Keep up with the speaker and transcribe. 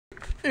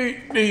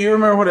Do you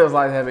remember what it was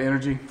like to have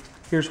energy?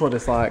 Here's what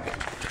it's like.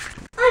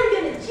 I'm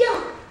gonna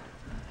jump.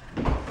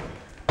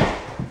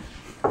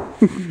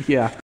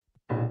 Yeah.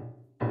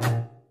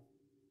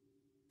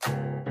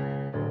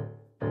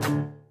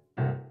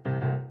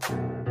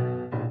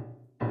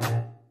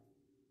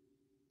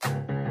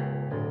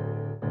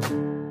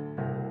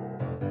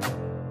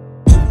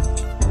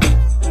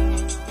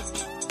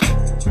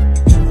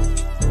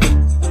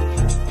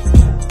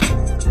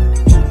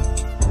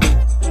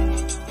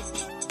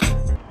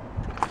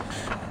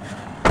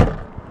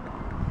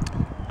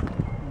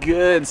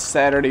 Good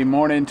Saturday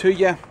morning to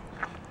you.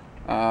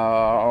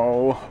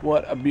 Oh,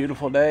 what a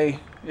beautiful day.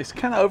 It's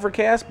kind of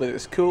overcast, but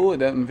it's cool. It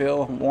doesn't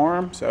feel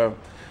warm, so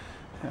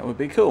that would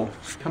be cool.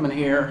 Coming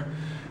here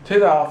to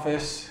the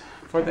office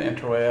for the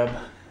interweb,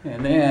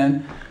 and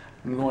then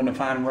I'm going to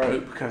find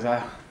rope because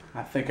I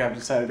think I've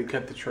decided to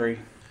cut the tree.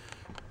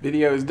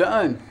 Video is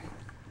done.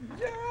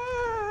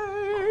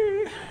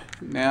 Yay!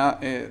 Now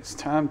it's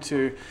time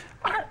to...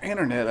 Our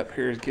internet up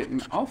here is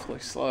getting awfully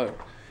slow.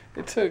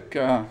 It took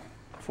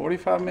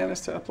 45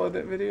 minutes to upload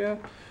that video,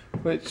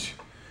 which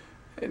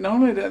it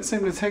normally doesn't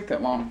seem to take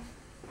that long,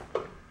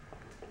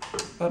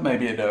 but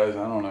maybe it does.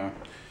 I don't know.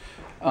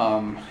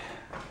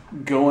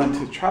 Going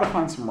to try to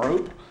find some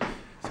rope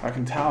so I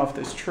can tie off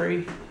this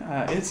tree.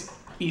 It's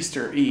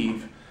Easter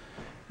Eve,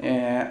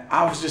 and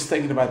I was just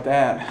thinking about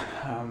that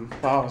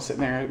while I was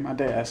sitting there at my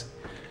desk.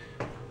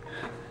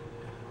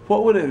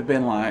 What would it have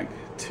been like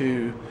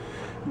to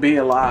be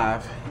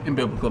alive in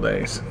biblical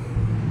days?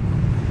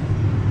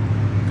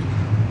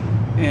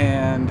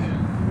 And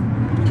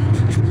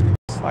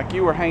it's like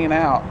you were hanging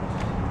out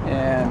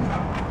and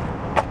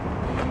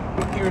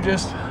you were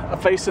just a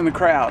face in the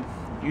crowd.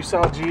 You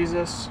saw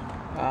Jesus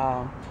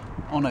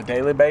on a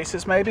daily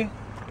basis, maybe.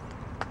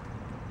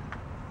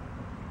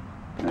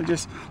 And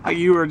just like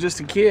you were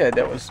just a kid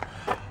that was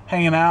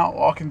hanging out,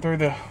 walking through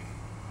the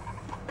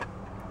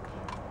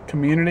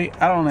community.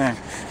 I don't know.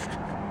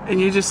 And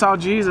you just saw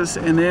Jesus,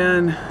 and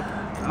then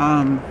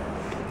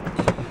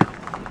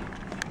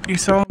you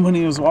saw him when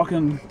he was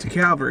walking to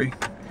Calvary,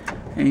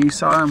 and you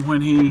saw him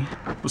when he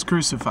was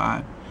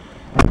crucified.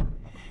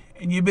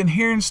 And you've been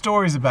hearing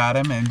stories about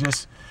him, and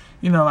just,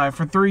 you know, like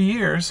for 3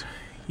 years,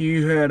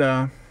 you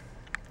had,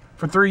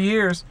 for 3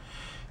 years,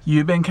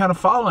 you've been kind of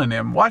following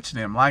him, watching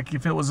him. Like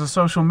if it was a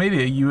social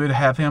media, you would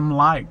have him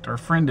liked or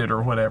friended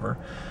or whatever.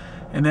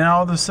 And then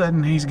all of a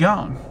sudden, he's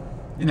gone.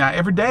 Now,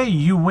 every day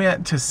you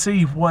went to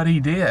see what he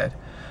did,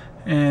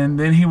 and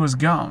then he was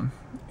gone.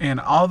 And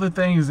all the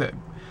things that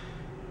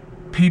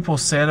people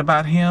said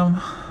about him,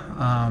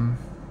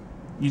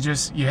 you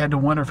had to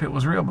wonder if it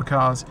was real,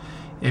 because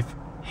if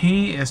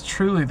he is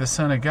truly the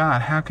Son of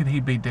God, how could he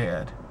be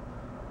dead?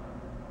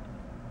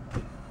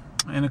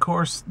 And of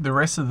course, the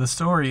rest of the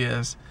story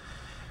is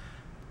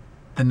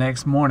the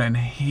next morning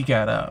he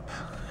got up,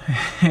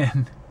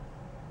 and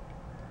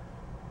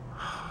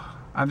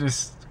I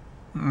just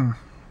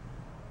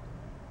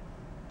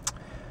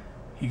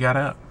he got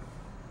up.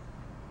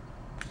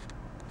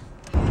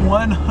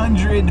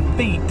 100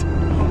 feet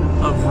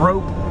of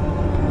rope.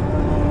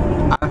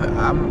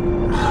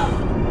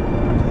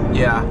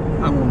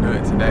 I'm gonna do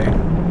it today.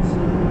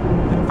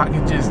 If I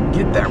could just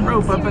get that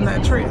rope up in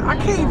that tree. I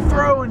can't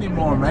throw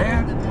anymore,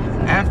 man.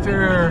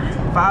 After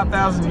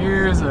 5,000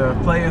 years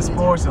of playing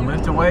sports and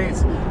lifting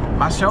weights,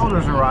 my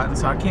shoulders are rotten,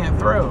 so I can't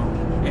throw.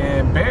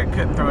 And Barrett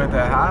couldn't throw it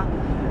that high.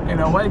 You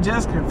know, Wade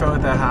just couldn't throw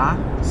it that high.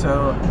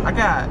 So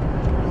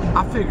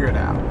I'll figure it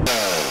out.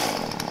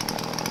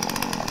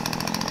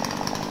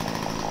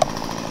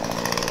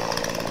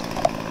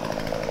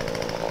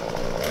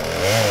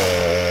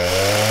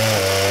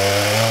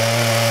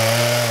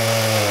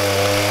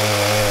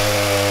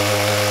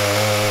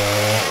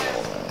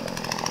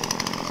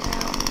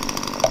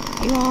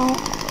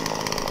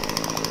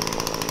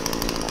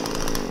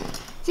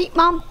 See,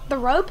 Mom, the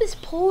rope is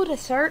pulled a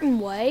certain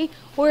way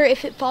where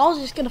if it falls,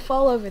 it's going to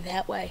fall over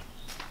that way.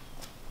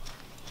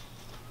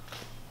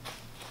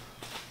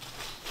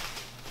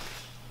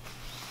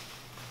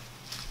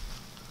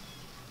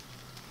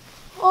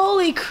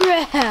 Holy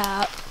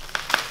crap!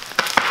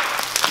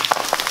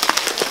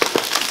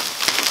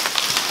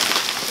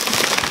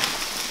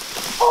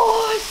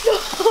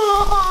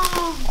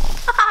 Awesome!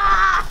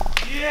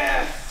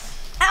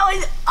 Yes! That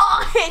was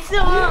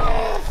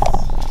awesome!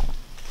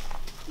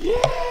 Yes!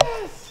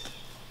 Yes!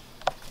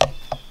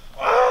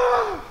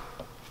 Ah!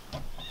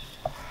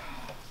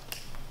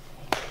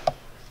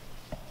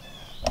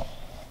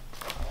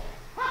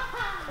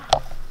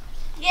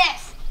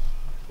 Yes!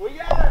 We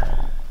got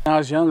her! When I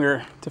was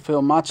younger, to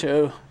feel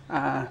macho,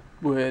 I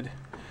would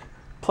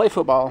play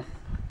football,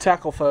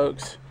 tackle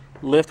folks,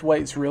 lift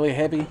weights really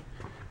heavy.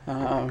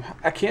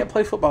 I can't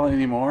play football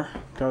anymore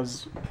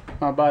because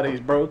my body's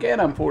broke and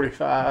I'm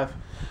 45.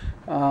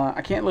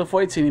 I can't lift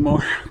weights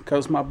anymore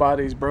because my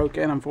body's broke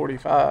and I'm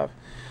 45.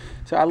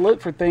 So I look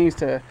for things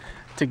to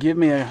give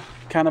me a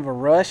kind of a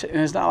rush, and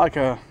it's not like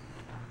I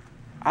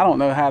don't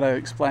know how to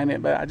explain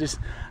it, but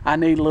I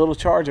need a little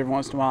charge every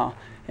once in a while.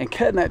 And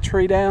cutting that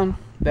tree down,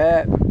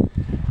 that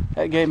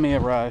gave me a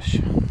rush.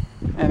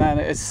 and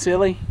it's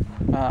silly.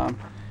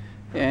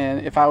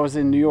 And if I was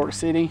in New York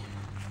City,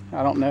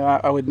 I don't know,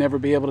 I would never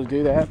be able to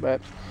do that,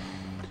 but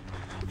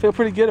I feel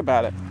pretty good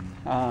about it.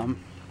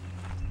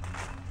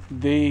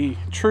 The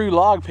true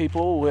log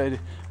people would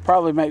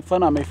probably make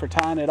fun of me for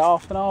tying it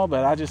off and all,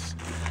 but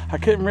I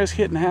couldn't risk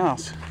hitting the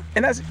house.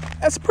 And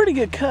that's a pretty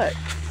good cut.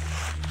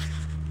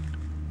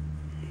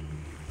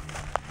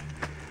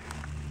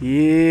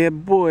 Yeah,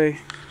 boy.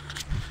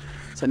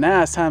 So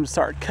now it's time to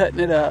start cutting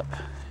it up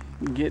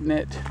and getting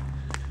it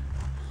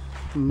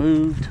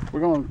moved. We're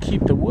going to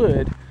keep the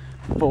wood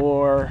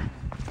for,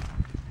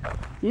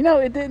 you know,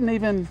 it didn't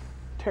even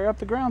tear up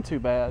the ground too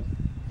bad.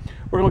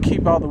 We're going to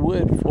keep all the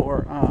wood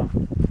for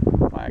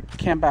like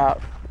camp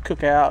out,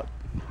 cook out,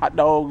 hot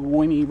dog,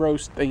 weenie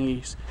roast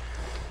thingies.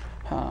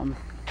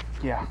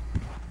 Yeah.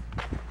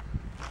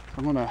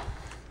 I'm going to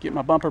get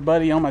my bumper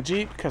buddy on my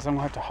Jeep because I'm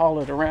going to have to haul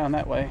it around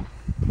that way.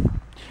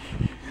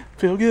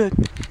 Feel good.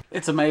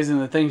 It's amazing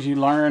the things you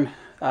learn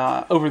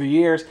over the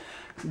years.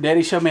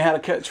 Daddy showed me how to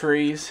cut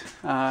trees,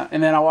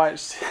 and then I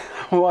watched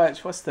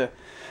what's the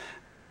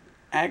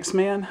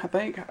Axeman, I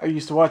think. I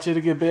used to watch it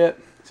a good bit,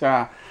 so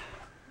I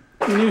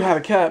knew how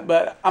to cut,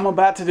 but I'm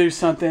about to do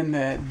something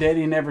that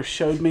Daddy never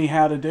showed me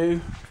how to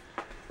do.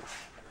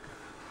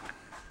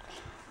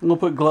 I'm gonna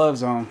put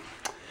gloves on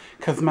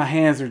because my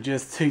hands are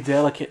just too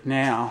delicate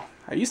now.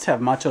 I used to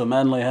have macho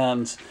manly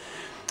hands,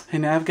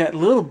 and now I've got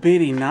little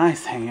bitty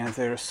nice hands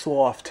that are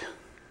soft.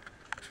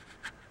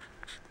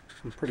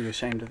 I'm pretty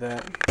ashamed of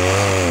that.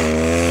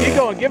 Keep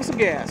going, give it some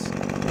gas. It's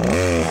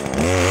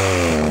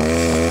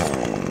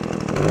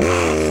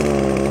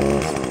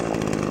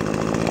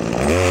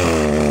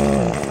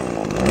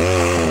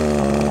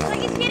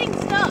like it's getting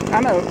stuck.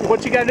 I know.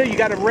 What you gotta do, you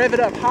gotta rev it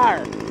up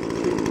higher.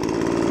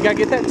 You gotta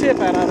get that tip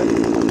out of it.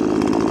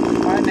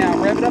 Alright, now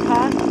rev it up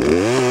high.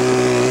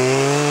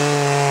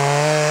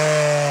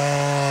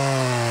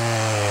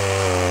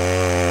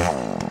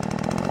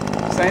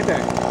 Same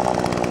thing.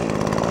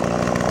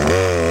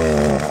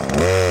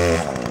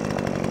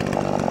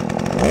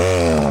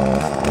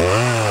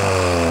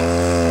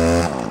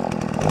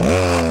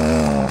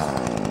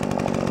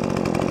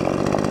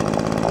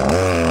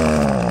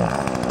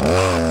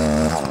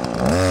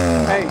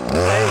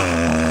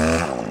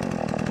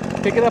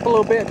 Pick it up a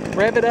little bit,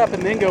 rev it up,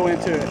 and then go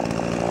into it.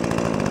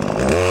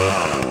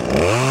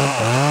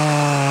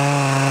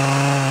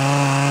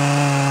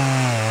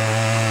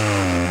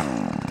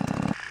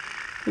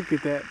 Look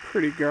at that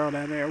pretty girl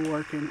down there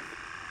working.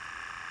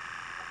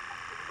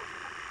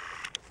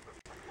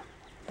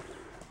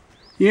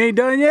 You ain't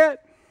done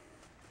yet?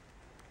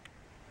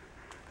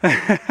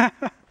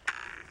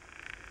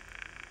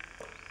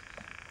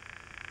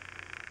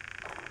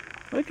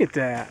 Look at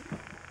that.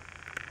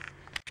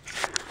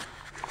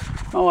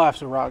 My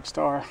wife's a rock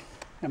star,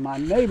 and my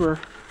neighbor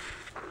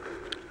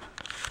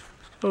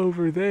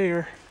over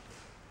there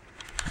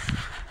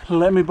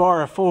let me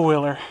borrow a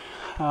four-wheeler,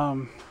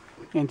 and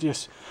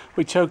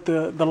we choked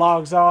the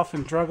logs off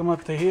and drug them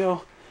up the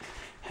hill,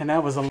 and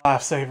that was a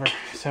lifesaver.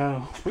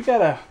 So we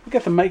got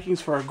the makings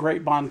for a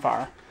great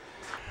bonfire.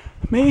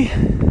 Me,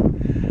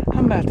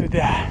 I'm about to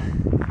die.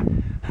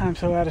 I'm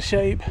so out of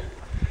shape.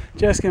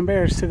 Jessica and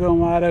Bear's still going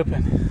wide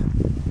open.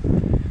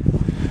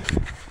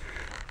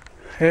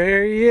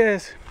 There he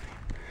is.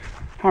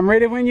 I'm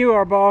ready when you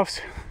are, boss.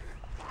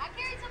 I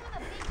carried some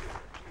of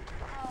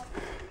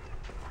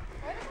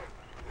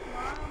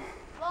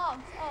the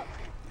logs up.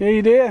 Yeah,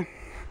 you did.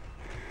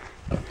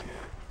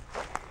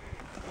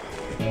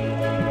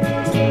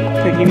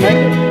 Think you make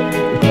it?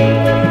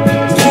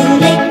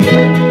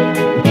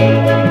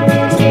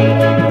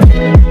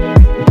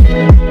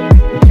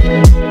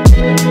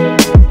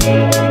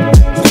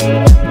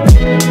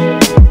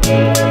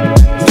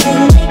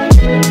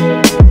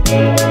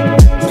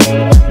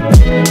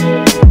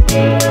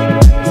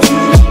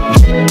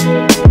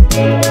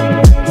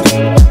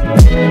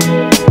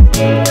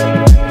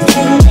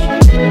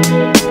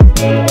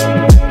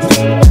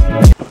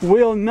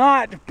 Will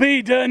not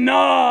be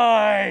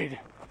denied.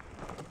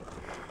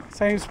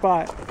 Same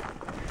spot.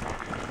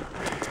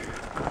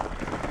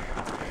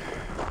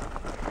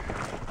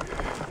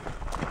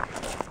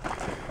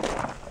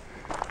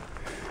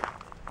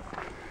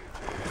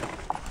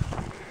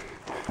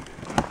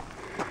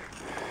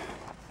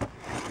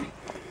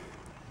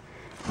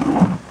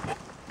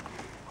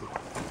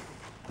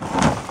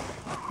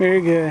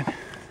 Very good.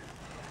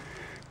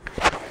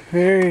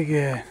 Very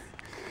good.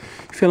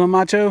 Feeling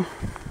macho?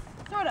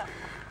 Sorta.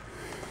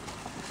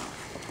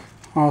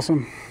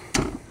 Awesome.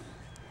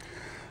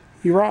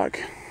 You rock.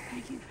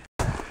 Thank you.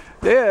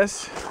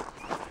 This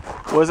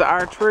was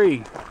our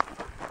tree.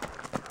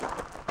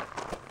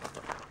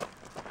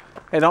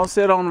 Hey, don't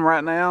sit on them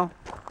right now.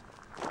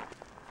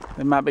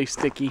 They might be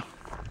sticky.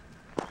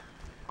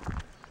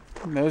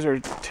 And those are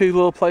two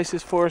little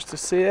places for us to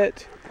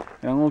sit.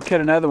 And I'm going to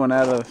cut another one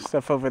out of the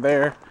stuff over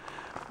there.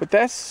 But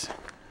that's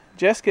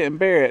Jessica and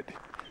Barrett.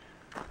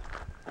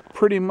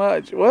 Pretty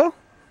much, well,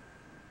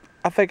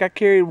 I think I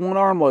carried one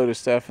armload of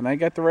stuff and they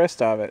got the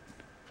rest of it.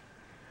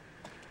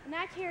 And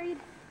I carried,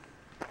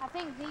 I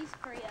think, these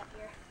three up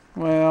here.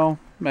 Well,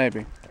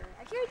 maybe.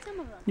 I carried some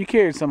of them. You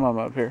carried some of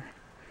them up here.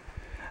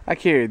 I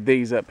carried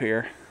these up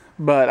here,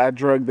 but I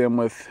drug them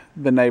with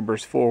the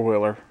neighbor's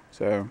four-wheeler,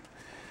 so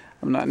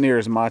I'm not near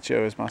as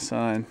macho as my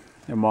son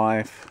and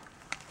wife.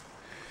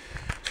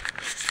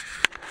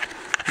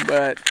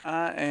 But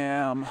I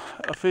am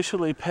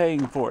officially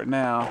paying for it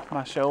now.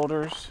 My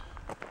shoulders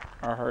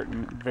are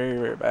hurting very,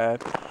 very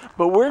bad.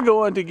 But we're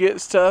going to get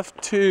stuff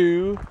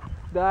to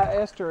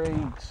dye Easter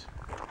eggs.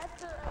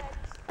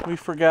 We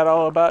forgot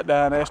all about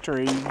dyeing Easter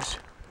eggs.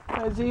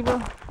 Hey, Ziva,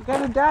 you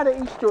gotta dye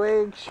the Easter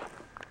eggs.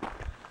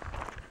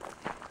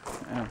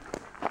 Yeah.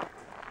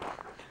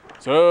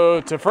 So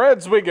to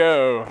Fred's we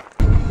go.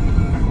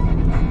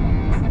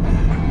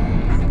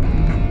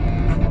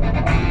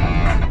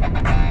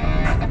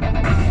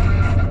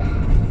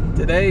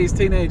 Today's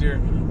teenager,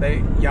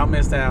 y'all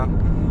missed out.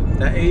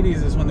 The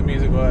 80s is when the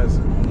music was.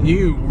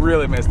 You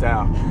really missed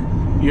out.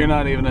 You're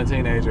not even a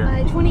teenager.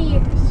 20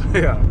 years.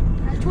 Yeah.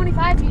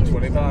 25 years.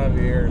 25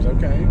 years,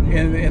 okay.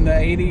 In the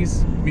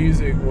 80s,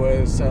 music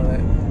was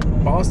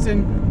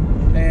Boston.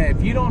 And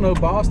if you don't know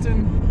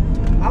Boston,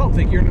 I don't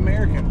think you're an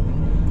American.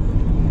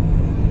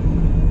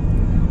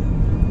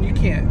 You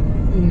can't.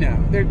 No.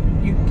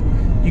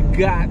 You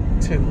got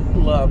to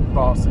love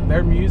Boston.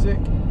 Their music.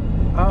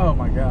 Oh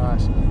my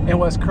gosh. And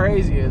what's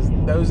crazy is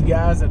those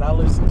guys that I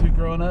listened to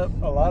growing up,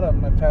 a lot of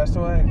them have passed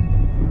away.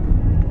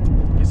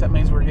 I guess that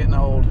means we're getting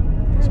old,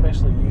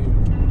 especially you.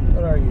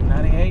 What are you,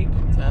 98,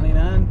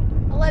 99?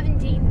 11.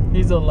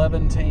 He's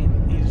 11.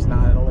 He's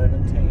not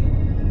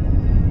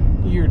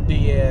 11. You're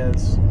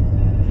Diaz.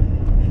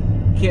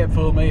 You can't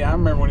fool me. I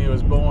remember when he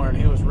was born,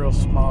 he was real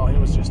small. He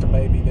was just a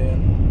baby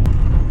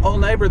then.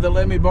 Old neighbor that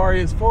let me borrow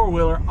his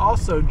four-wheeler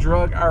also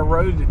drug our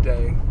road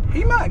today.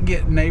 He might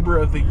get Neighbor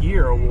of the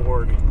Year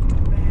award.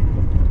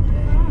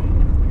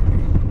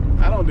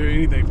 I don't do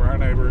anything for our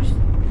neighbors.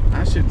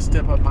 I should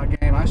step up my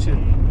game. I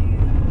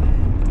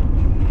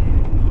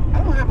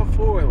don't have a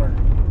four-wheeler.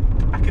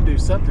 I could do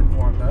something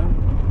for him though.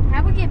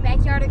 I would get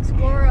Backyard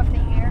Explorer of the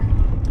Year.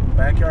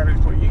 Backyard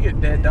Explorer. You get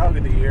Dead Dog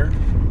of the Year.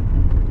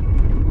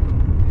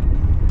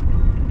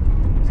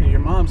 So your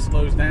mom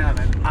slows down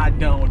and I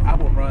don't. I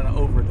will run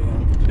over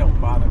them. Don't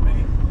bother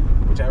me.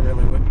 Which I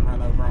really wouldn't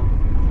run over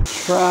them.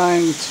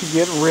 Trying to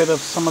get rid of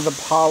some of the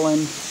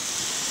pollen.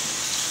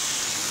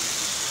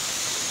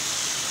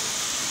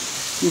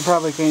 You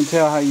probably can't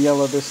tell how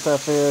yellow this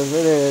stuff is.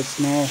 It is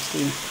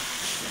nasty.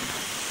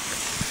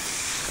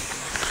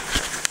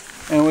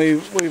 And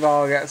we've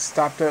all got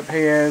stopped up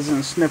heads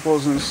and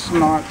sniffles and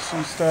snots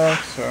and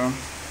stuff, so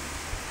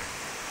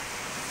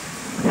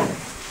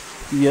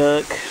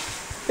yuck.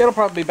 It'll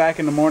probably be back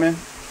in the morning,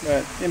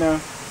 but you know,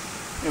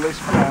 at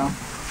least for now,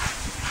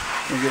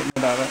 we're getting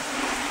rid of it.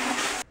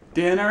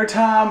 Dinner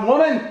time,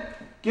 woman!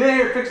 Get in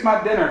here, fix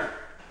my dinner.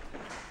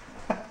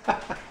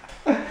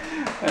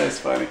 That is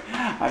funny.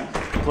 I'm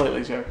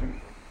completely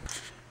joking.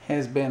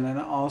 Has been an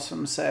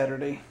awesome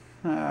Saturday.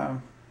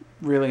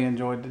 Really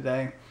enjoyed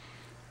today.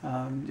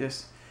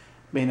 Just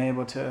being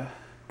able to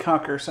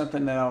conquer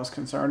something that I was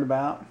concerned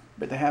about,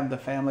 but to have the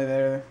family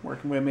there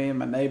working with me and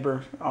my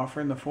neighbor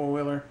offering the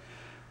four-wheeler,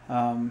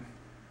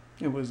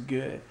 it was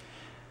good.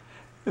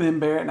 And then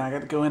Barrett and I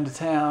got to go into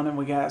town and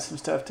we got some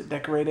stuff to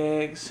decorate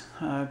eggs.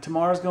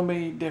 Tomorrow's going to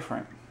be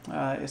different.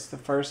 It's the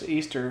first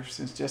Easter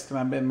since Jessica and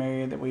I have been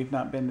married that we've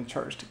not been to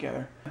church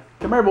together.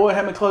 Come here, boy.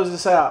 Help me close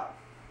this out.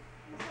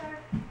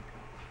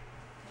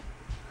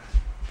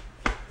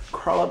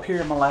 Crawl up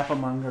here in my lap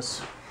among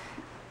us.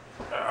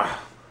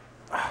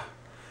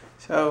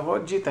 So,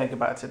 what did you think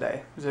about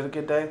today? Was it a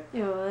good day?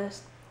 It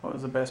was. What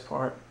was the best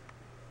part?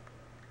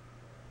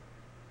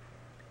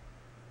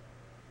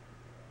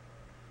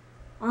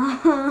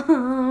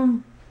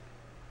 Working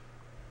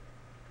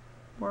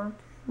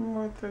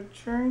with the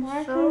chainsaw.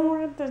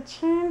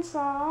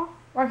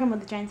 Working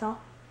with the chainsaw.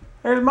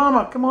 There's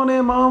Mama. Come on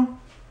in,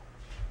 Mom.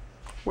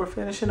 We're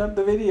finishing up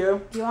the video.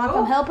 Do you want to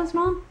come help us,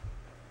 Mom?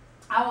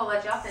 I will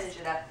let y'all finish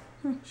it up.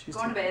 She's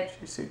Going to bed.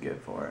 She's too good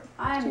for it.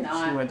 I'm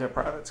not. She went to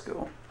private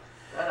school.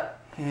 Shut up.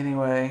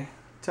 Anyway,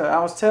 so I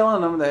was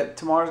telling them that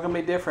tomorrow's going to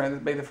be different.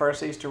 It'll be the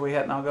first Easter we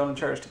hadn't all gone to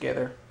church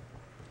together.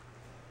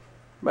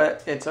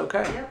 But it's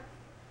okay. Yep.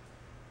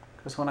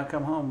 Because when I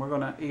come home, we're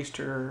going to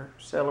Easter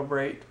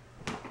celebrate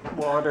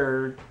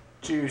water,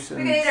 juice,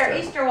 and We can eat our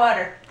stuff. Easter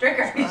water. Drink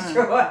our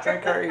Easter water.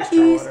 Drink our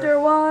Easter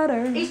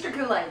water. water. Easter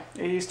Kool-Aid.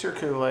 Easter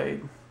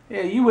Kool-Aid.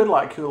 Yeah, you would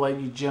like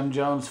Kool-Aid, you Jim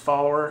Jones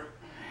follower.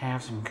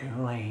 Have some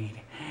Kool-Aid.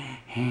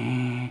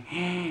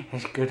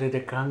 It's good at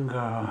the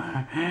Congo.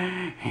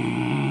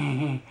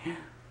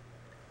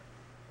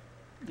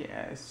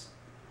 Yes.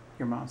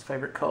 Your mom's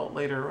favorite cult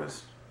leader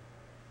was...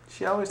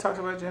 She always talked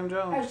about Jim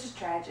Jones. It was just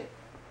tragic.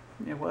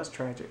 It was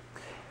tragic.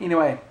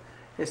 Anyway,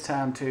 it's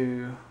time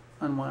to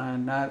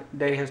unwind.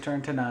 Day has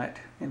turned to night,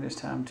 and it's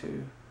time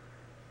to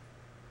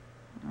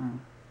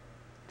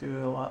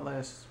do a lot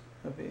less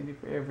of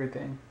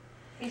everything.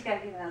 He's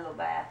got to get in a little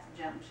bath,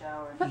 jump and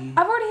shower.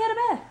 I've already had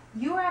a bath.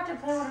 You were out there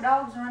playing with the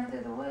dogs running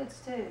through the woods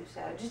too, so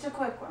just a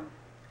quick one.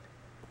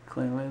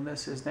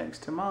 Cleanliness is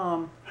next to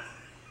Mom.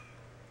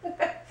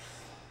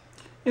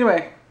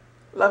 Anyway,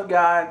 love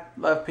God,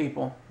 love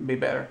people, be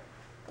better.